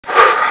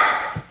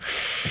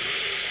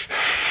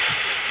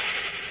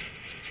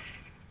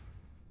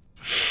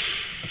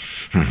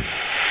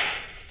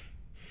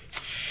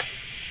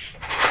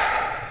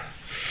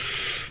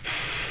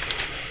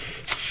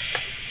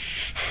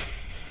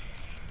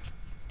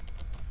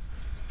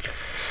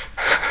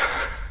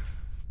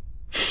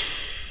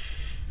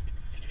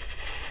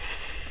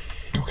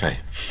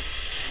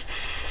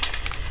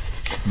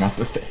not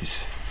the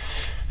face.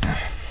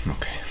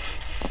 Okay.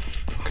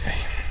 Okay.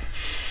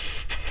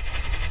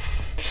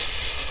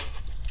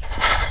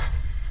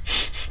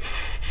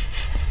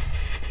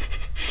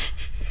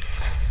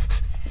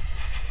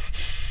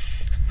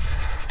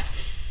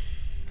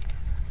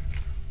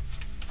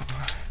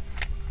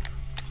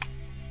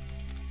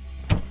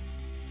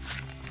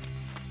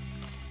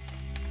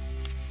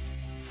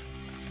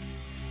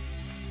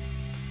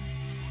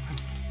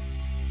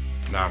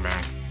 Nah,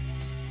 man.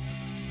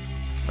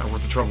 It's not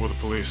worth the trouble with the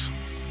police.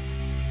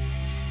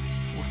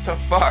 What the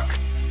fuck?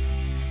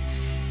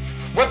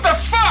 What the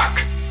fuck?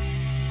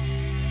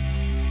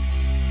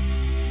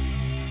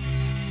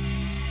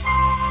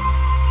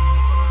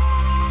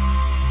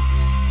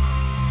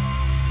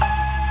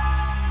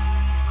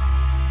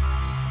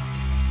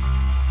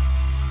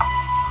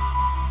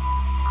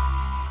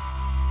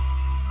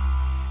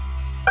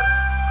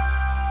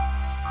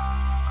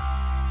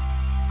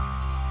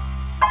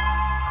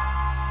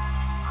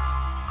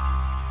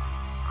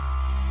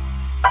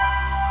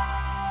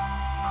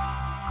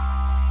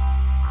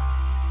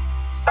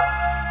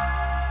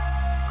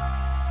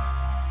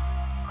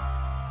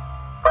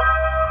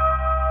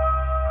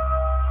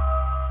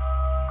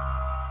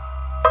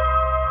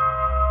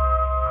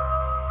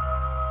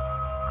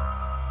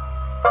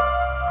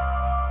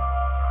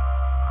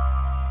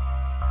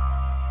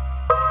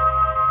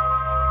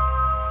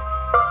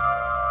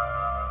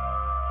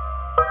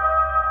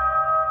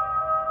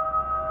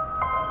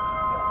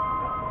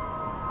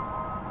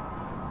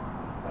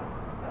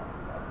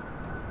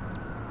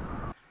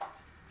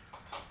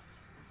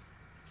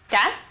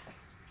 Dad?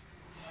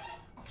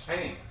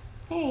 Hey.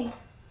 Hey.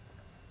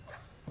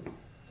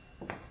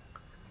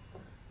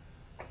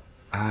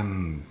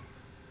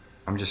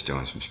 I'm just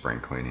doing some spring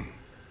cleaning.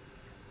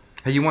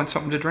 Hey, you want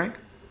something to drink?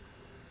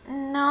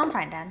 No, I'm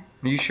fine, Dad.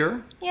 Are you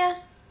sure? Yeah.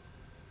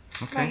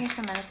 Okay. Here's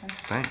some medicine.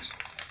 Thanks.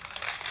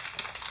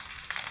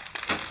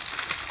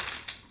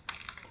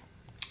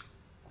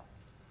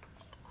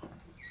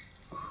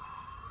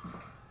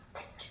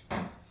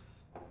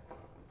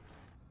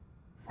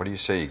 What do you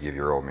say you give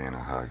your old man a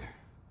hug?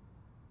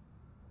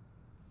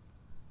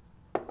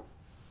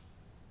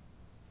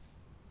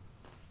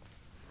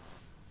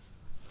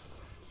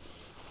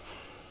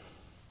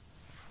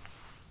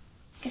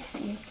 Good to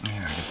see you.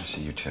 Yeah, good to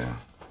see you too.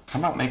 How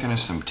about making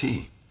us some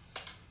tea?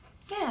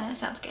 Yeah, that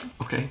sounds good.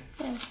 Okay.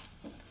 Yeah.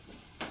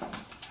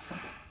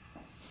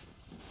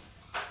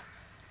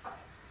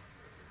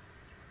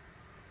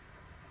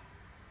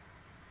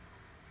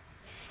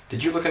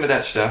 Did you look into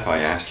that stuff I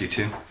asked you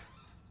to?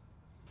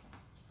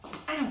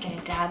 I don't get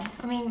it, Dad.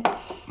 I mean,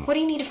 what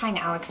do you need to find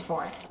Alex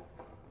for?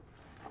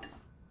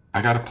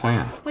 I got a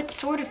plan. What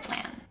sort of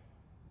plan?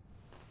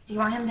 Do you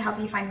want him to help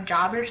you find a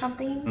job or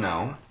something?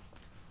 No.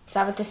 Is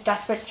that what this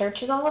desperate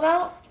search is all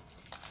about?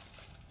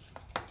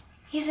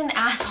 He's an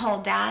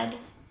asshole, Dad.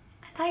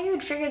 I thought you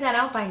would figure that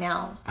out by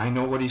now. I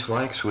know what he's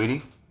like,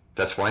 sweetie.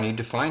 That's why I need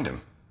to find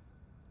him.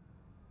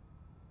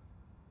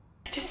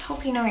 I just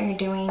hope you know what you're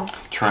doing.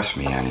 Trust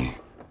me, Annie.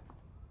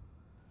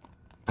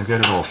 I've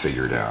got it all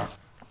figured out.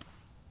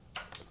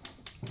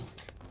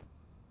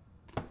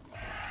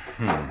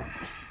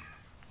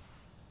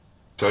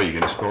 So, you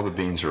gonna spill the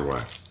beans or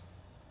what?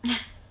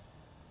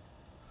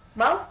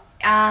 Well,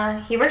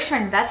 he works for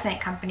an investment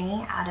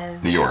company out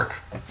of... New York.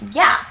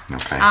 Yeah.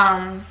 Okay.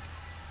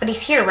 But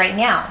he's here right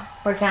now,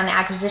 working on an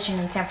acquisition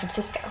in San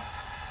Francisco.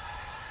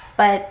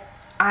 But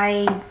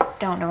I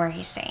don't know where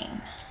he's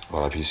staying.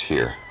 Well, if he's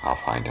here, I'll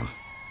find him.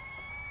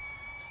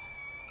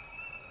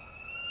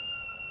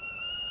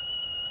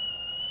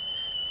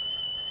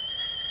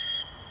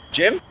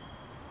 Jim?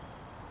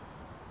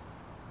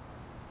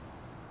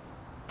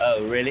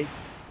 Oh, really?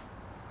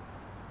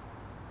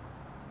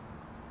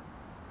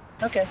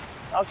 Okay,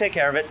 I'll take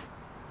care of it.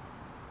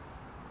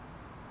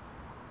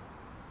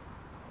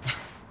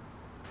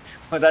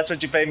 Well, that's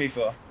what you pay me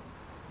for.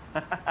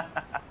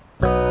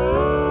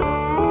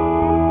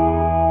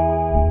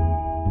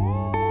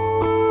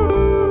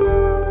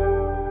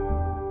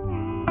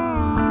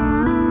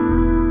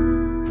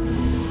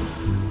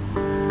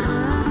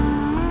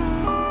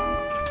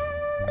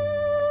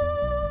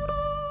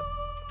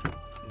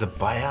 The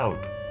buyout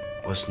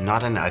was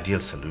not an ideal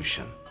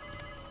solution.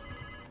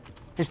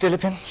 Is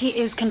Dilip in? He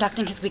is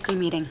conducting his weekly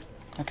meeting.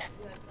 Okay.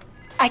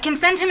 I can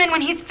send him in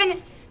when he's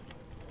finished.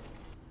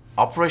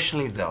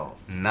 Operationally, though,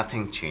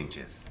 nothing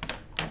changes.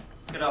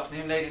 Good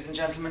afternoon, ladies and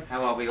gentlemen.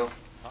 How are we all?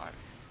 Hi.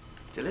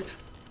 Dilip?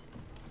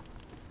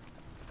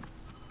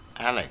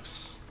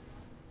 Alex.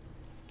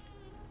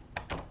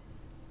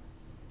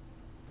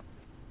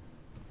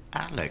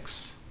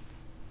 Alex,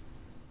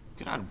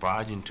 you cannot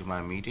barge into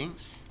my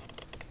meetings.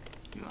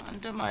 You're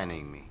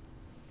undermining me.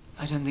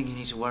 I don't think you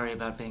need to worry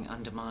about being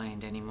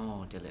undermined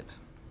anymore, Dilip.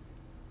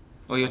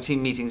 Or your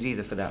team meetings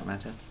either, for that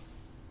matter.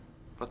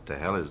 What the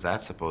hell is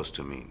that supposed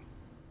to mean?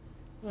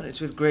 Well,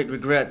 it's with great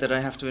regret that I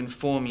have to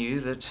inform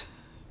you that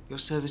your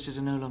services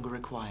are no longer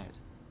required.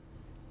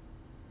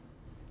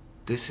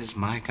 This is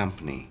my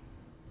company.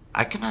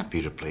 I cannot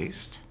be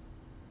replaced.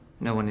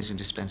 No one is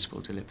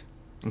indispensable, Dilip,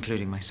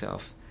 including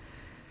myself.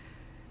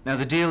 Now,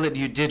 the deal that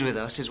you did with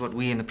us is what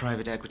we in the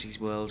private equities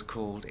world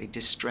called a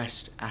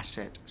distressed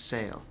asset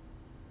sale.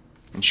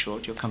 In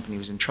short, your company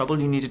was in trouble,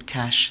 you needed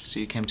cash, so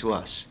you came to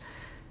us.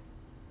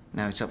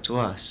 Now it's up to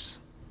us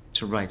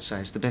to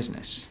right-size the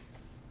business.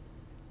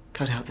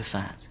 Cut out the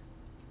fat.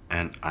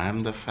 And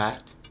I'm the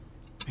fat?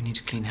 We need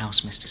to clean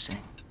house, Mr.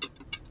 Singh.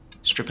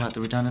 Strip out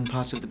the redundant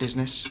parts of the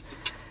business,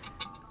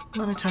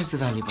 monetize the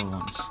valuable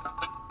ones.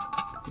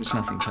 It's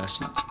nothing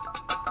personal.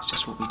 It's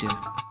just what we do.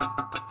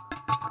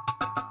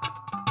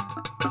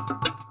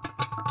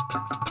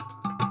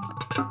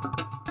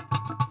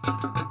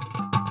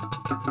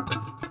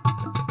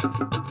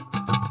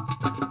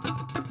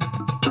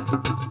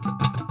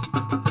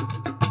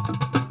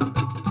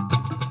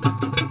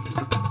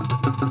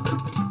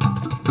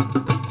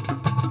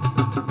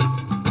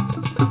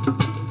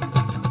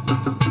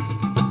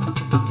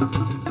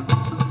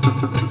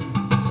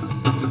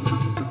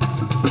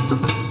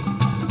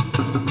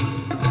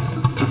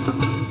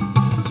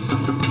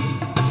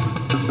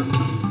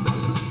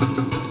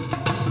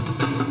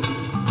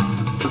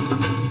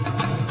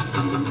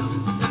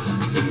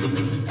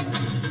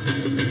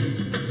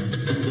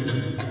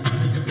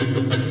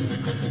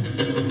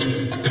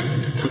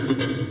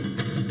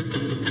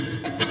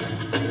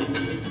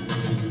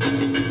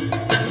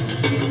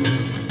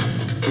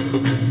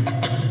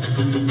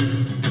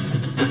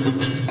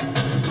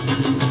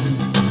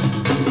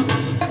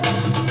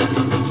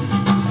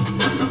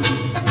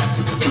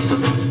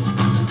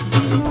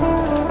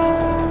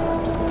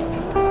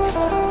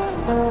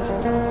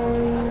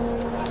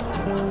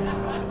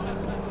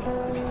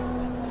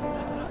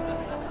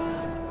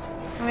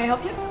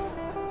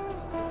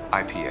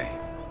 IPA.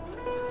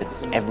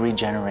 Every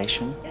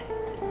generation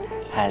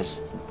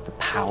has the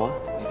power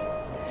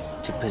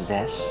to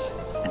possess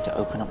and to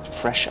open up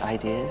fresh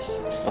ideas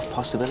of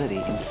possibility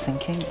in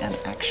thinking and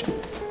action.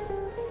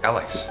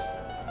 Alex.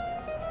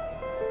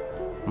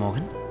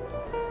 Morgan?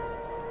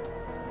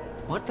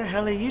 What the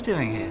hell are you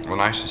doing here? Well,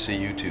 nice to see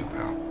you too,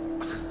 pal.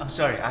 I'm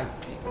sorry,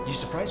 you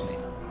surprised me.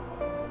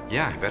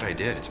 Yeah, I bet I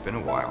did. It's been a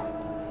while.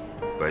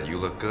 But you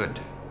look good.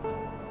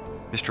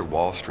 Mr.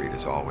 Wall Street,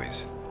 as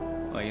always.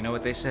 Well, you know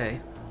what they say.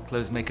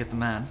 Clothes maketh the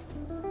man.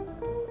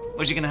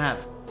 What you gonna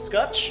have?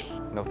 Scotch?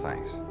 No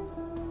thanks.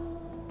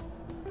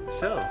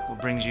 So,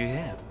 what brings you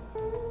here?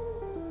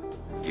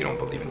 You don't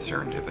believe in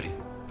serendipity?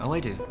 Oh,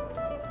 I do.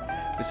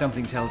 But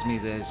something tells me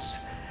there's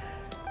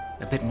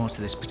a bit more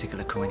to this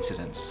particular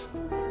coincidence.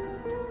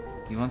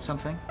 You want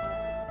something?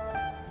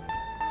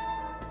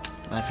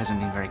 Life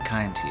hasn't been very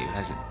kind to you,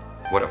 has it?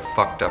 What a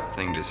fucked up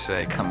thing to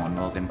say. Come on,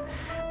 Morgan.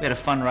 We had a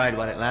fun ride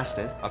while it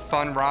lasted. A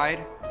fun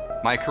ride?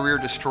 My career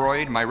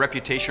destroyed, my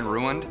reputation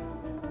ruined?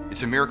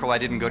 It's a miracle I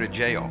didn't go to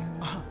jail.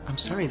 Oh, I'm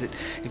sorry that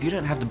if you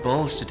don't have the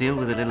balls to deal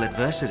with a little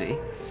adversity...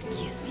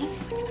 Excuse me?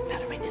 I'm gonna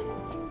powder my nose.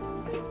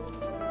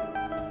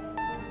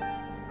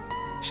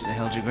 Should have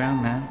held your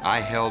ground, man. I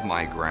held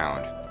my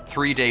ground.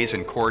 3 days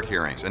in court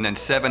hearings, and then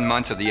 7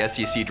 months of the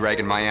SEC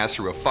dragging my ass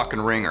through a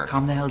fucking ringer.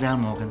 Calm the hell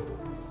down, Morgan.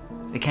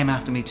 They came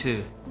after me,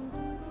 too.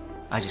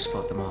 I just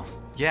fought them off.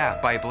 Yeah,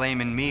 by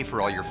blaming me for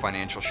all your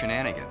financial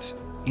shenanigans.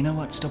 You know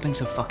what? Stop being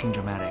so fucking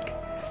dramatic.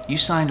 You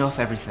signed off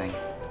everything,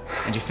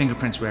 and your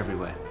fingerprints were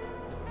everywhere.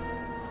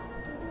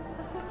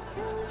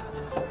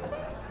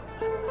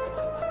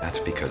 That's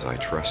because I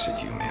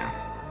trusted you, man.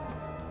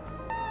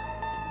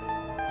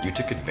 You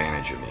took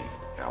advantage of me,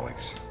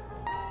 Alex.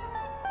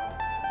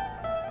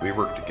 We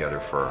worked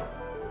together for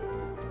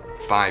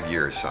 5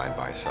 years side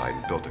by side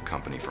and built a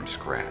company from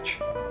scratch.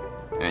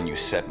 And you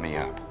set me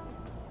up.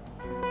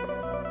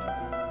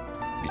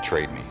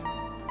 Betrayed me.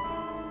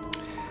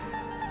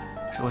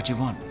 So what do you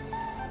want?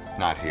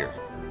 Not here.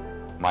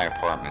 My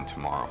apartment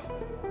tomorrow.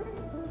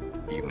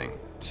 Evening,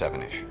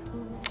 7-ish.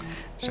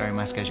 Sorry,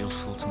 my schedule's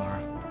full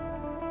tomorrow.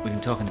 We can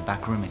talk in the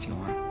back room if you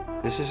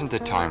want. This isn't the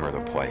time or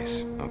the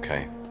place,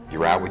 okay?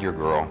 You're out with your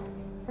girl.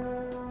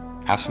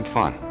 Have some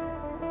fun.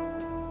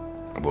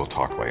 And we'll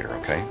talk later,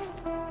 okay?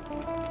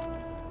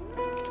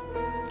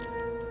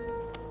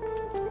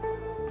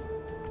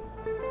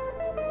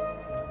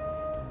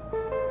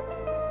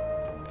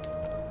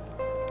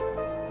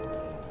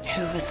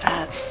 Who was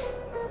that?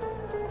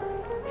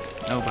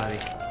 Nobody.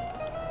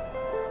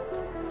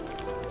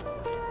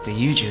 But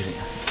you, Judy,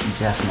 you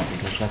definitely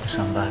look like a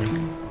somebody.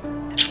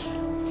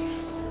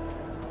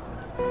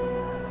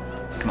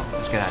 Come on,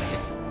 let's get out of here.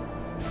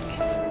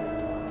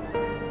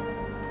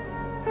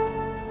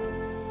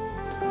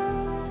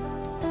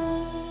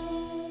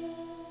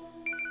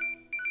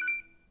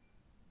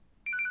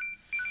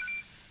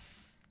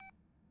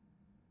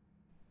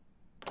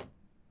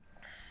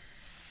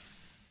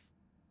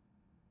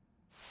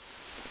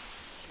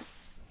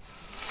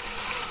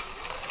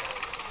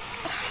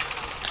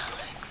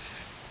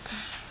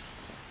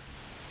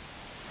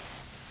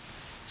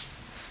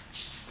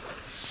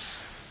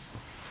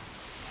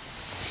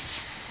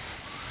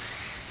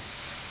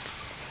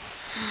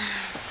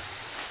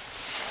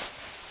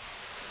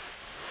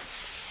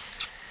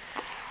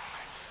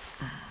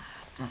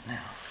 Not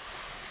now.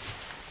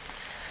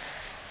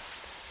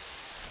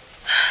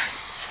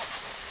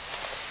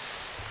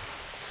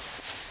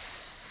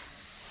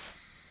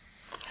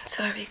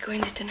 So are we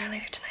going to dinner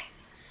later tonight?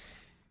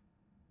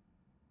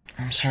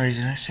 I'm sorry,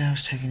 did I say I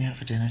was taking you out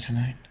for dinner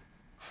tonight?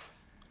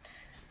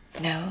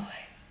 No,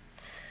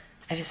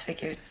 I just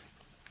figured.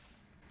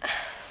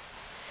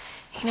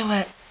 You know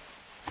what?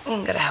 You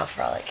can go to hell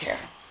for all I care.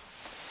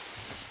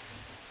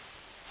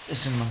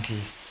 Listen,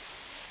 Monkey.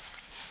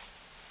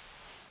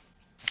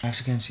 I have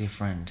to go and see a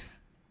friend.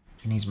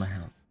 He needs my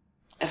help.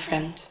 A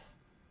friend?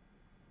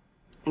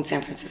 In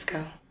San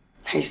Francisco?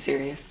 Are you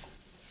serious?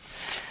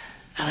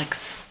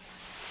 Alex,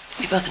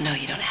 we both know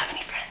you don't have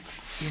any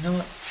friends. You know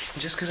what?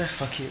 Just because I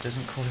fuck you, it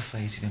doesn't qualify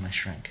you to be my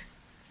shrink.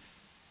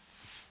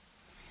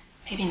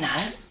 Maybe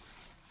not.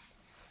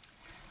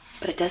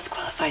 But it does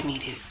qualify me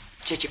to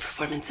judge your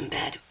performance in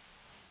bed.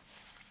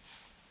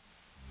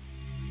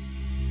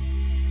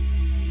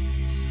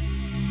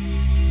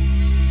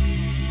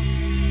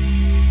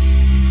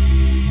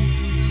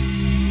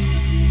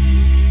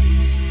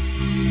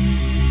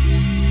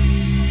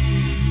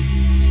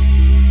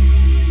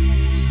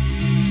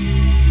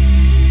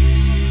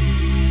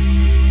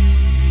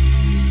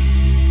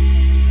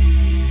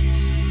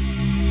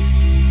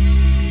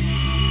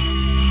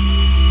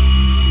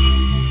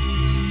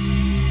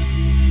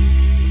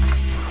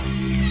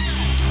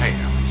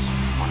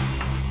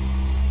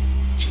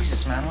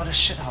 Jesus, man, what a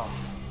shithole.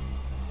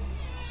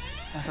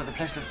 I thought the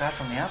place looked bad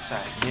from the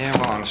outside. Yeah,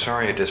 well, I'm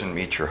sorry it doesn't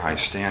meet your high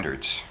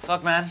standards.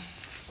 Fuck, man.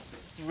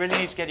 You really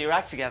need to get your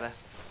act together.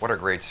 What a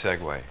great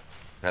segue.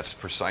 That's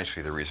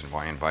precisely the reason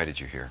why I invited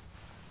you here.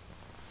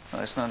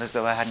 Well, it's not as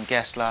though I hadn't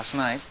guessed last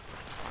night.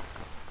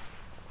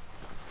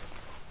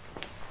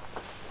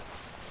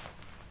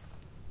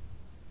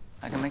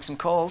 I can make some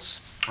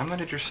calls. I'm not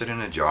interested in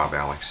a job,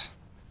 Alex.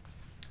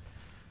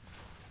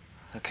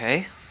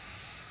 Okay.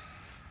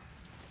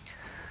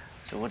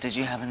 So what did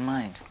you have in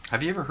mind?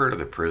 Have you ever heard of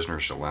the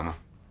prisoner's dilemma?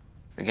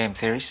 The game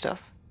theory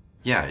stuff?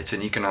 Yeah, it's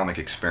an economic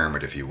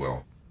experiment, if you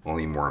will,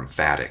 only more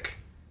emphatic.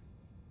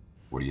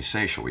 What do you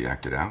say? Shall we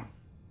act it out?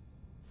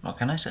 What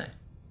can I say?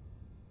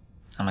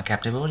 I'm a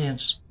captive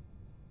audience.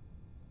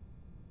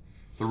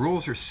 The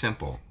rules are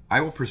simple.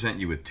 I will present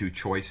you with two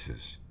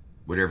choices.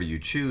 Whatever you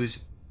choose,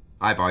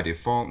 I by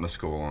default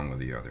must go along with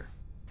the other.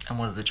 And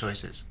what are the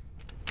choices?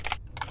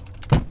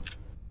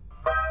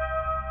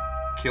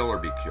 Kill or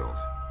be killed.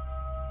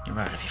 You're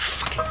out of your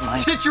fucking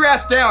mind. Sit your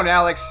ass down,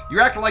 Alex!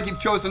 You're acting like you've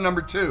chosen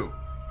number two.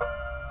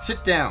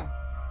 Sit down.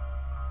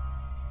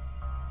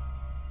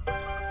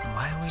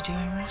 Why are we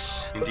doing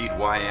this? Indeed,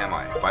 why am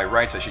I? By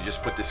rights, I should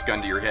just put this gun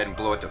to your head and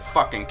blow it to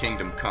fucking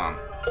kingdom come.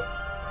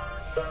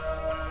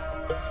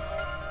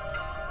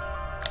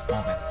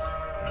 Morgan,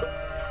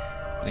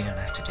 we don't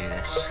have to do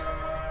this.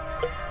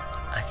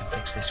 I can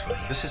fix this for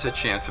you. This is a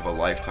chance of a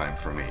lifetime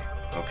for me,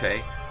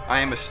 okay?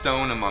 I am a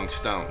stone among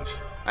stones.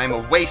 I am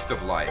a waste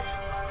of life.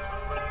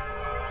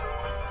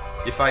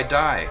 If I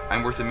die,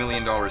 I'm worth $1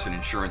 million in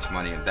insurance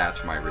money, and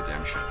that's my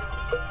redemption.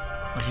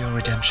 Well, your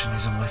redemption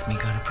isn't worth me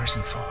going to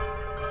prison for.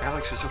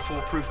 Alex, it's a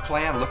foolproof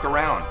plan. Look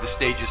around. The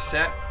stage is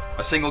set.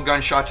 A single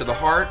gunshot to the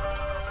heart.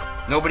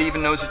 Nobody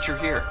even knows that you're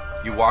here.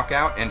 You walk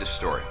out, end of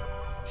story.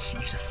 You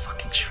need a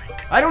fucking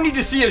shrink. I don't need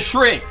to see a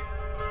shrink.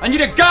 I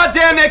need a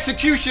goddamn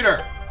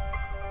executioner.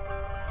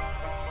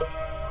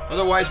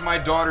 Otherwise, my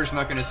daughter's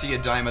not going to see a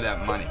dime of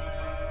that money.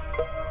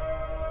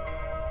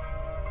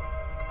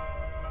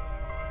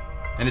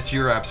 And it's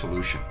your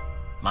absolution.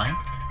 Mine?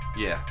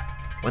 Yeah.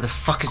 What the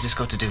fuck has this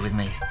got to do with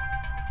me?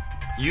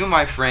 You,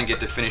 my friend,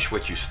 get to finish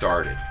what you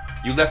started.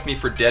 You left me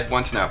for dead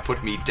once, now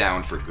put me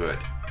down for good.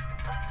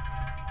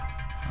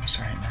 I'm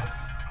sorry, man.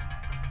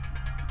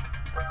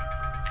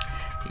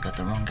 You got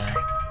the wrong guy.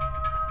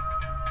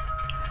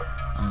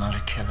 I'm not a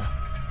killer.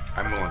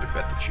 I'm willing to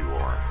bet that you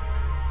are.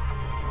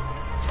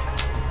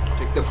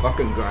 Take the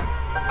fucking gun.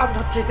 I'm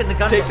not taking the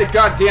gun. Take the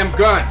goddamn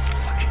gun.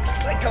 Fucking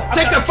psycho.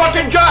 Take the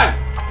fucking gun!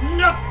 I'm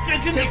not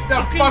taking Take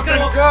the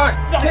fucking gun!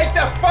 Take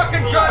the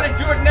fucking gun and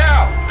do it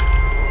now!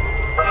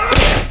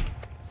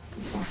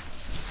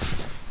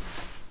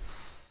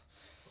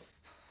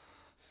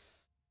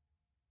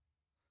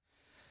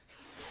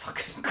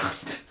 Fucking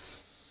cunt.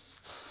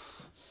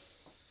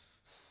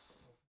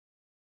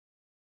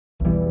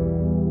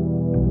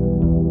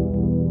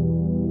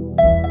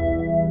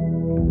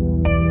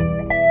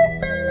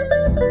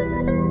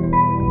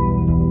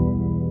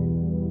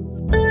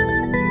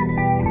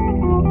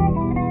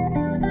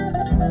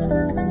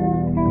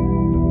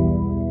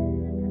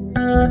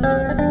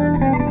 Thank you.